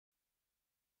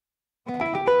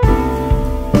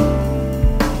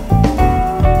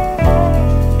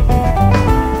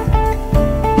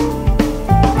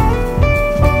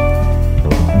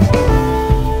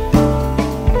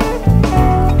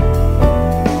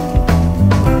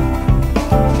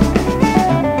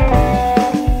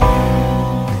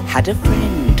Had a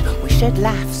friend, we shared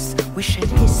laughs, we shared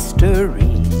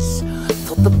histories.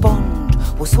 Thought the bond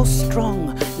was so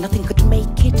strong, nothing could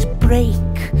make it break.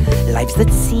 Lives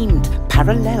that seemed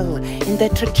parallel in their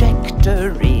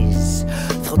trajectories.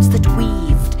 Thoughts that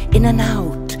weaved in and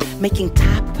out, making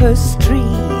tapestry.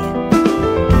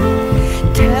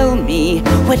 Tell me,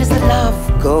 where does the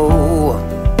love go?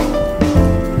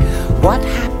 What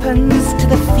happens to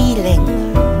the feeling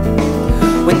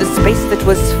when the space that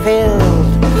was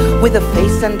filled with a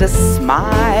face and a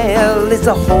smile is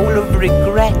a hole of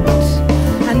regret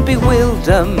and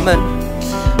bewilderment?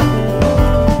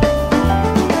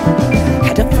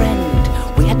 Had a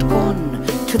friend, we had gone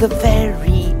to the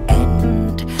very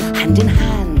end. Hand in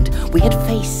hand, we had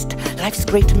faced life's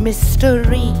great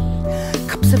mystery.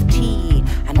 Cups of tea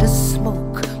and a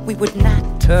smoke we would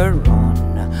natter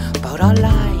on about our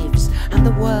lives and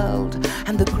the world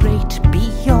and the great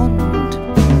beyond.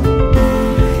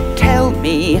 Tell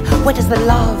me, where does the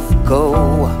love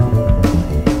go?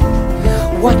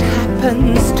 What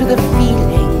happens to the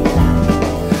feeling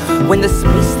when the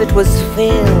space that was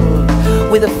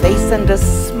filled with a face and a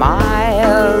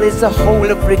smile is a hole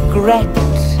of regret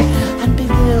and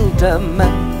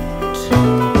bewilderment?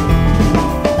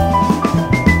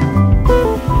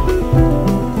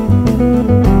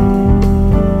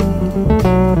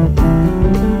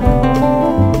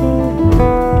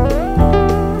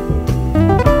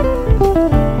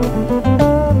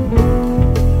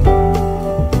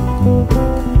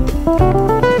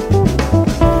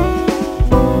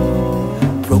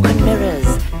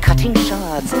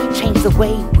 The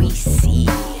way we see,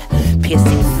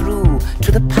 piercing through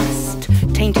to the past,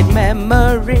 tainted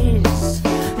memories,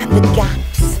 and the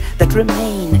gaps that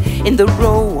remain in the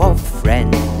row of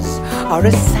friends are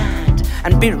as sad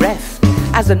and bereft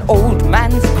as an old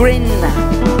man's grin.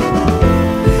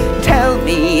 Tell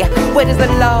me, where does the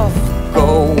love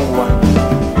go?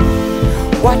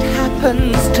 What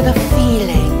happens to the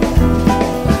feeling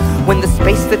when the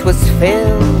space that was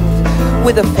filled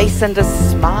with a face and a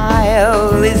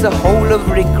smile is a hole of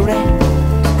regret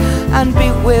and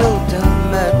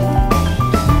bewilderment?